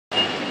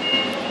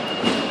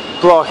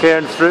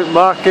Blochairn Fruit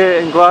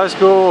Market in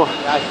Glasgow.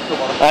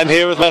 I'm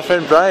here with my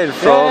friend Brian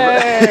from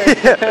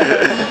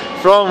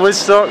from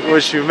Woodstock,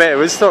 which we met at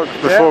Woodstock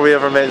before we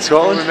ever met in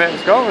Scotland. We met in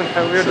Scotland,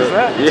 how weird is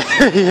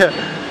that?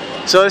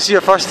 Yeah. So this is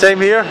your first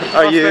time here? First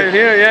time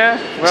here, yeah.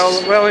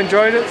 Well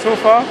enjoyed it so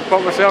far.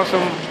 Bought myself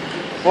some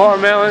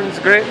watermelons,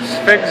 grapes,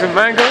 figs and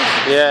mangoes.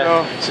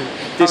 Yeah, so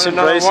decent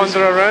prices.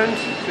 Wander around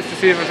just to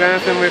see if there's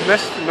anything we've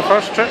missed in the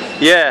first trip.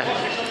 Yeah,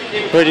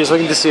 we're just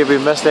looking to see if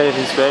we've missed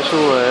anything special.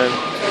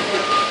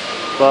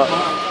 But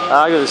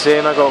I got the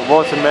same. I got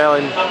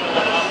watermelon,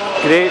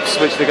 grapes,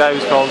 which the guy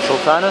was calling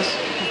sultanas.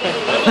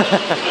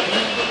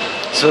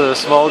 So the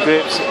small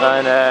grapes,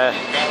 and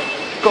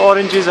got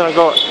oranges, and I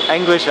got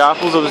English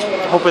apples. I was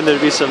hoping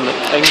there'd be some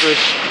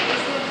English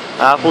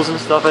apples and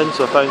stuff in,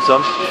 so I found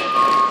some.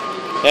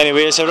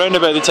 Anyway, it's around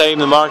about the time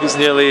the market's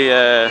nearly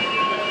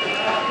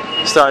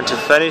starting to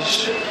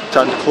finish,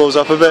 starting to close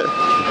up a bit.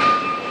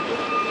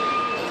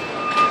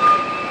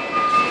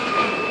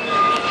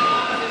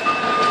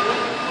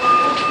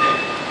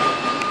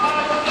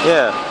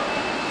 Yeah.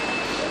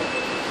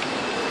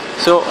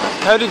 So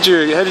how did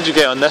you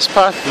get on this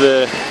path?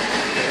 The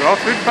raw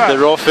food path. The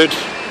raw food.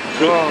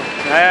 Well,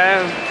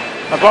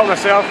 I bought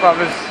myself. I've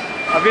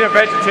been a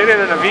vegetarian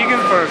and a vegan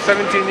for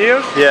 17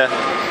 years. Yeah.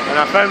 And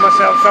I found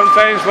myself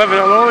sometimes living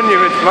alone. You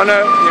would run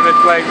out. You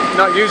would like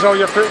not use all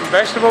your fruit and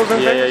vegetables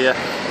and things. Yeah.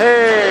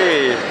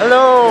 Hey,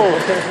 hello.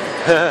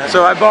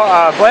 So I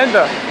bought a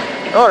blender.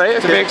 All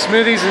right. To make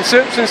smoothies and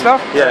soups and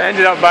stuff. Yeah. I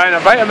ended up buying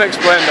a Vitamix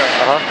blender.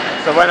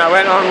 So when I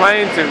went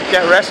online to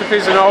get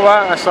recipes and all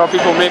that, I saw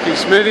people making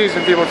smoothies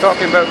and people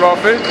talking about raw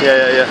food.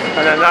 Yeah.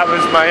 And then that was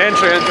my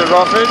entry into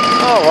raw food.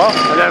 Oh wow.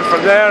 And then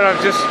from there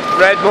I've just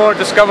read more,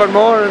 discovered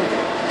more, and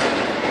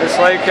it's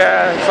like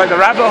the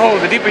rabbit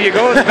hole. The deeper you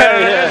go, the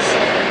better it is.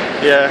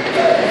 Yeah.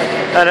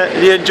 And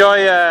do you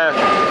enjoy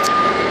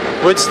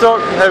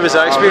Woodstock? How was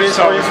that experience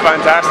for you? It was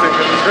fantastic.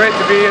 It was great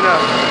to be in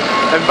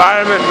an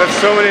environment with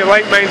so many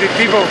like-minded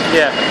people.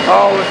 Yeah.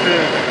 All with the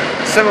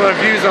similar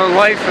views on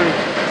life and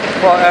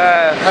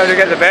how to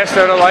get the best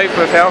out of life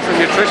with health and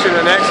nutrition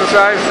and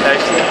exercise.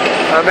 Excellent.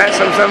 I met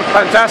some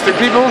fantastic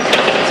people.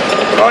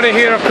 Ronnie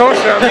here, of course,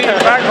 I'm meeting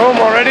back home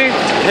already.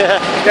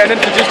 Yeah. Getting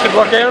introduced to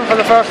Blochairn for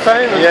the first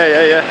time.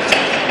 Yeah.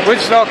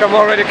 Woodstock, I'm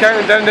already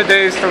counting down the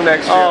days till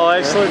next year. Oh,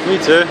 excellent. Me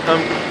too.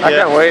 I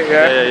can't wait,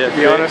 to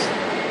be honest.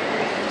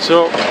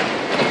 So,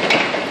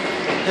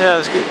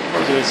 yeah, that's good. What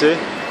was I going to say?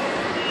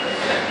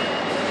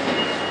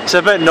 It's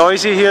a bit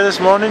noisy here this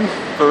morning,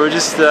 but we're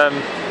just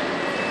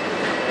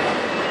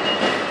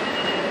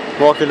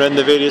walking around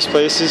the various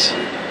places.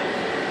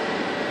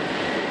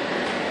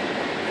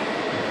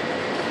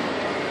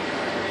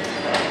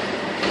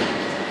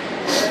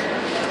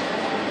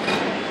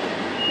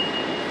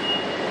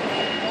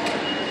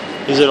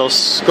 These are all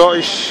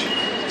Scottish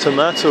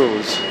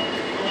tomatoes.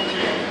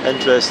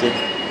 Interesting.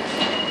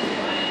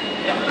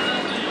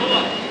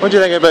 What do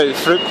you think about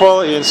fruit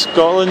quality in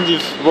Scotland?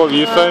 What have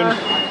you found?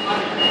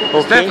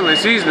 It's definitely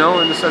seasonal,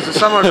 and as the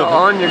summer got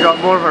on, you got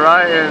more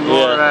variety and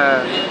more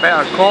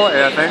better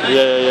quality, I think.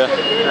 Yeah.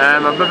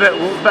 I'm a bit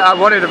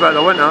worried about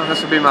the winter.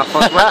 This will be my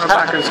first winter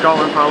back in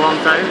Scotland for a long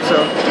time, so.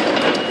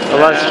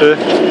 Well, that's true.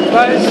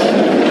 But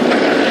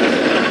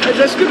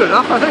it's good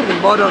enough, I think, in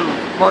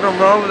modern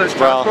world with its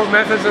transport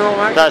methods and all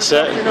that. That's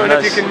it. You know, and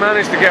if you can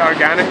manage to get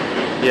organic,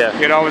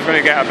 you're always going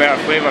to get a better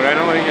flavour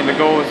anyway, and the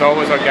goal is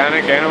always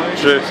organic anyway.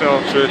 True.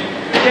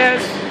 Yeah,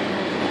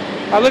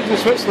 I lived in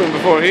Switzerland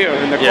before here,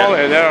 and the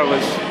quality there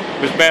was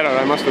better,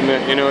 I must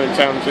admit, you know, in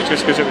terms of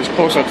just because it was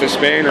closer to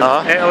Spain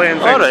and Italy and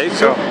things. Alright,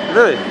 so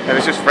really? It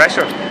was just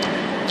fresher.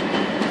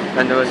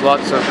 And there was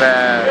lots of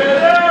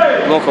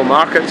local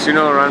markets, you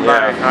know, run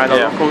by either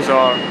locals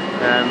or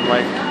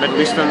like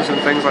Middle Easterns and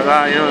things like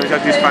that, you know. They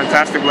had these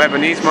fantastic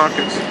Lebanese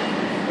markets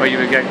where you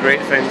would get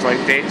great things like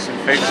dates and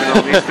figs and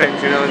all these things,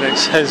 you know.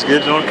 Sounds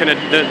good. Their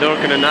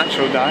kind of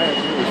natural diet.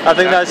 I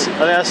think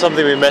that's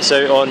something we miss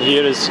out on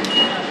here is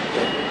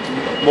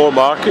more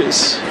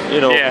markets. You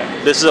know,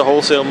 this is a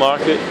wholesale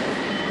market,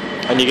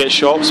 and you get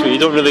shops, but you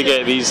don't really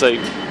get these like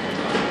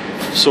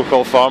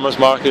so-called farmers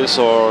markets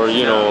or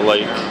know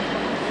like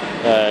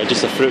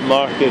just a fruit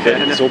market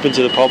that's open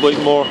to the public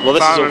more. Well,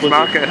 this farmers is open.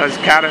 Market has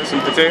carrots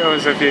and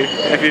potatoes if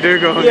you do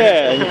go.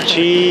 Yeah, and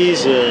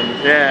cheese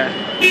and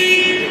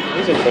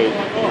these are quite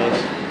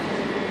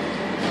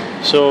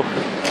nice. So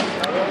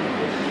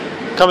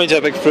coming to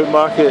a big fruit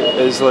market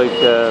is like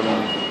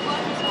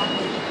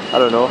I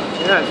don't know.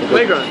 Yeah, it's a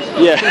playground.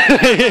 Yeah,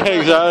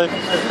 exactly.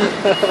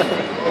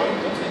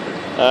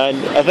 And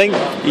I think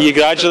you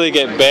gradually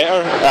get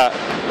better at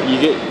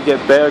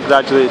get better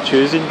gradually at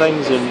choosing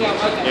things and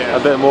a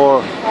bit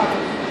more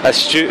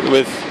astute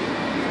with,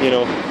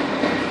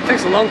 It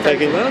takes a long time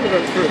to learn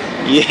about fruit.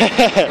 Yeah.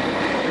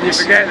 And you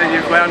forget that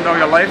you've learned all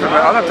your life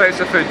about other types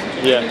of food.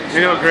 Yeah.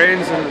 You know,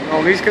 grains and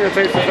all these kind of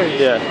types of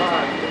things. Yeah.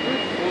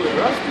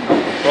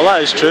 Well,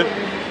 that is true.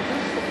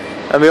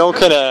 And we all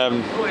kind of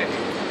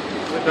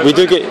we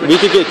do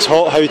get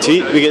taught how to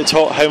eat. We get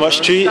taught how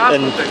much to eat,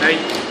 and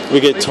we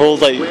get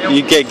told like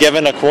you get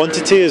given a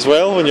quantity as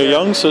well when you're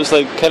young. So it's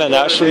like kind of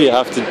natural you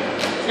have to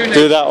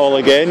do that all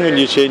again when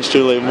you change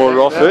to like more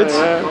raw foods.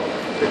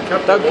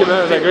 Doug came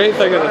out with a great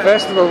thing at the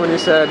festival when he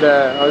said,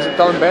 I was at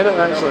Don Bennett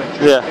actually.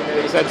 Yeah.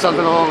 He said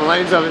something along the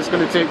lines of it's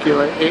going to take you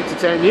like 8 to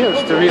 10 years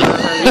to really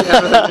eat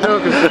everything, you know,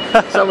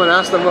 because someone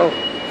asked him, well,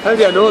 how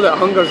do I know that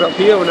hunger's up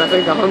here when I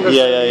think of hunger's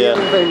eating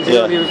things, you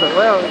know? And he was like,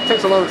 well, it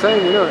takes a long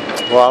time, you know.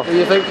 Wow. And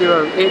you think you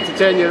were 8 to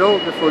 10 year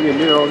old before you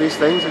knew all these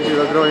things as you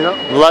were growing up.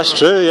 Well, that's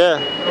true, yeah.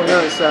 You know,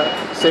 it's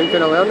that same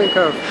kind of learning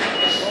curve.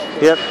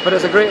 Yep. But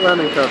it's a great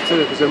learning curve too,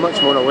 because you're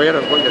much more aware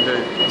of what you're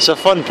doing. It's a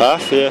fun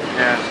path, yeah.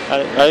 Yeah.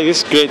 I think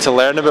it's great to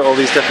learn about all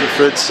these different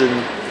fruits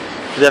and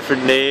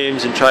different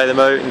names and try them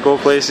out and go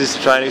places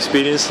to try and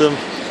experience them.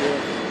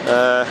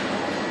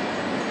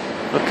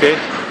 Okay.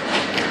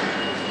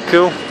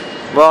 Cool.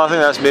 Well, I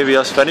think that's maybe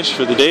us finished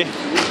for the day. I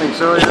think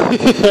so,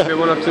 yeah. Maybe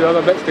one or two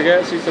other bits to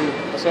get. I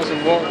saw some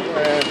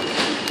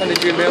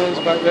honeydew melons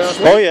back there.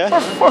 Oh yeah.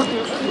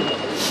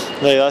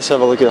 Right, let's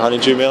have a look at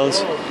honeydew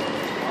melons.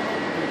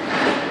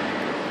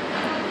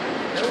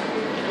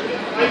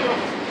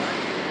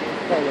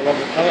 I love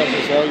the colours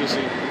as well, you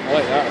see. I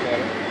like that about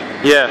it.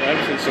 Yeah.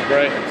 Everything's so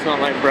bright. It's not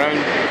like brown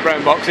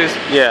boxes.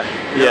 Yeah,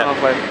 you know,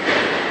 like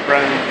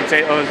brown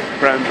potatoes,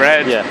 brown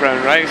bread, brown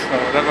rice, or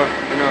whatever.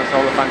 You know, it's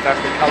all the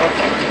fantastic colours.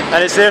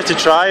 And it's there to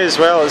try as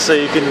well. So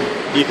you can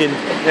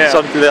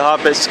something they'll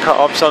have bits cut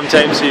up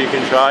sometimes, so you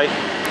can try.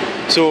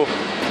 So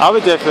I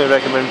would definitely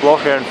recommend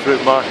Blochairn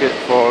Fruit Market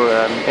for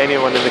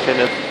anyone in the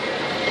kind of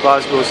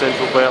Glasgow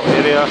Central Belt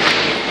area.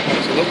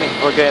 Absolutely.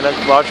 We're getting a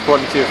large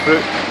quantity of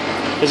fruit.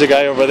 There's a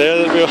guy over there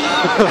that will.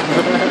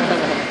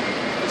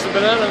 It's a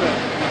banana man.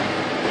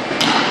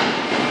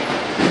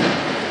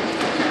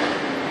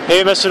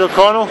 Hey, Mr.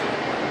 O'Connell.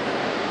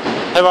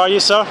 How are you,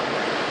 sir?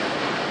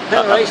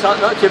 Right,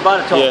 not too bad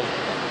at all. Yeah.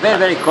 Very,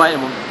 very quiet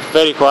at the moment.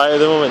 Very quiet at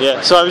the moment,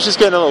 yeah. So I was just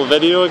getting a little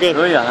video again.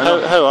 Oh yeah.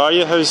 How are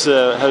you? How's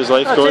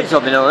life going? Things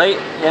have been alright,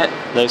 yeah.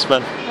 Nice,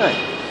 man. Right.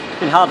 It's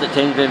been hard at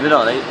times, but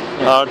alright.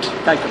 Yeah. Hard.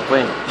 Can't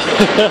complain.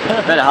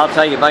 Very hard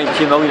trying to buy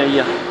 2 million a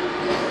year.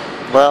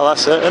 Well,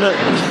 that's it, isn't it?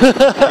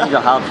 Things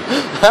are hard.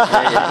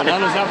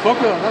 Bananas are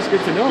popular, that's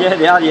good to know. Yeah,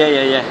 they are,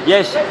 yeah.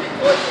 Yes.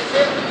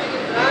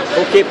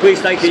 Okay,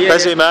 please, thank you.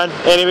 Busy man.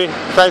 Anyway,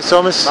 thanks,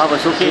 Thomas.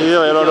 Marvellous, okay. See you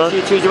later on. See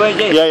you Tuesday,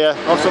 Wednesday? Yeah.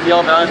 I'll sub you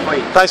all bananas for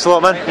you. Thanks a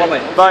lot, man. Lovely.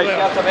 Bye.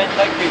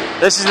 Thank you.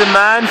 This is the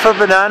man for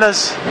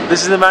bananas.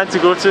 This is the man to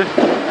go to.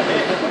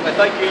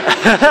 Thank you.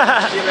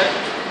 See you,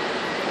 mate.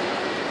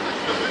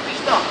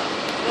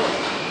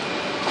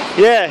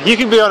 Yeah, you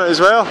can be on it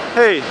as well.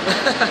 Hey,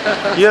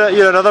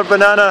 you're another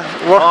banana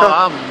worker.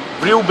 Oh, I'm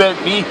real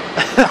bent me.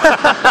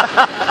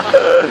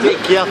 Take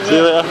care. See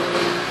you later.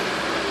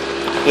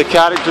 The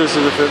characters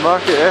of the fruit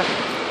market,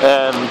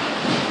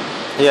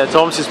 yeah,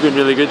 Tom's has been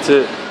really good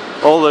to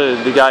all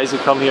the guys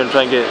that come here and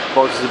try and get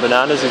boxes of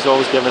bananas. He's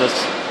always given us,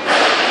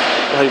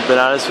 I think,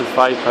 bananas for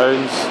 £5,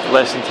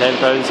 less than £10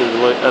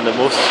 at the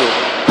most. So,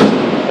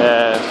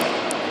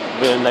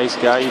 really nice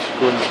guy. You should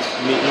go and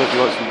meet him if you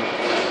want some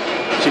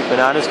cheap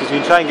bananas, because we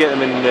can try and get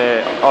them in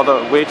other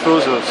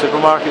Waitrose or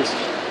supermarkets.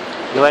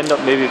 You'll end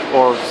up maybe,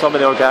 or some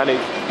of the organic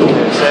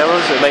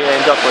sellers, it might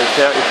end up like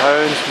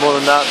 £30, more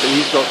than that, but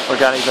he's got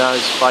organic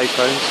bananas £5,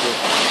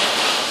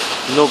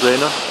 so no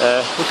brainer.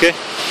 Okay.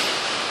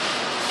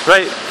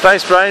 Right,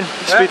 thanks Brian,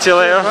 speak to you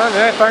later. Man,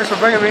 yeah, thanks for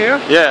bringing me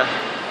here. Yeah.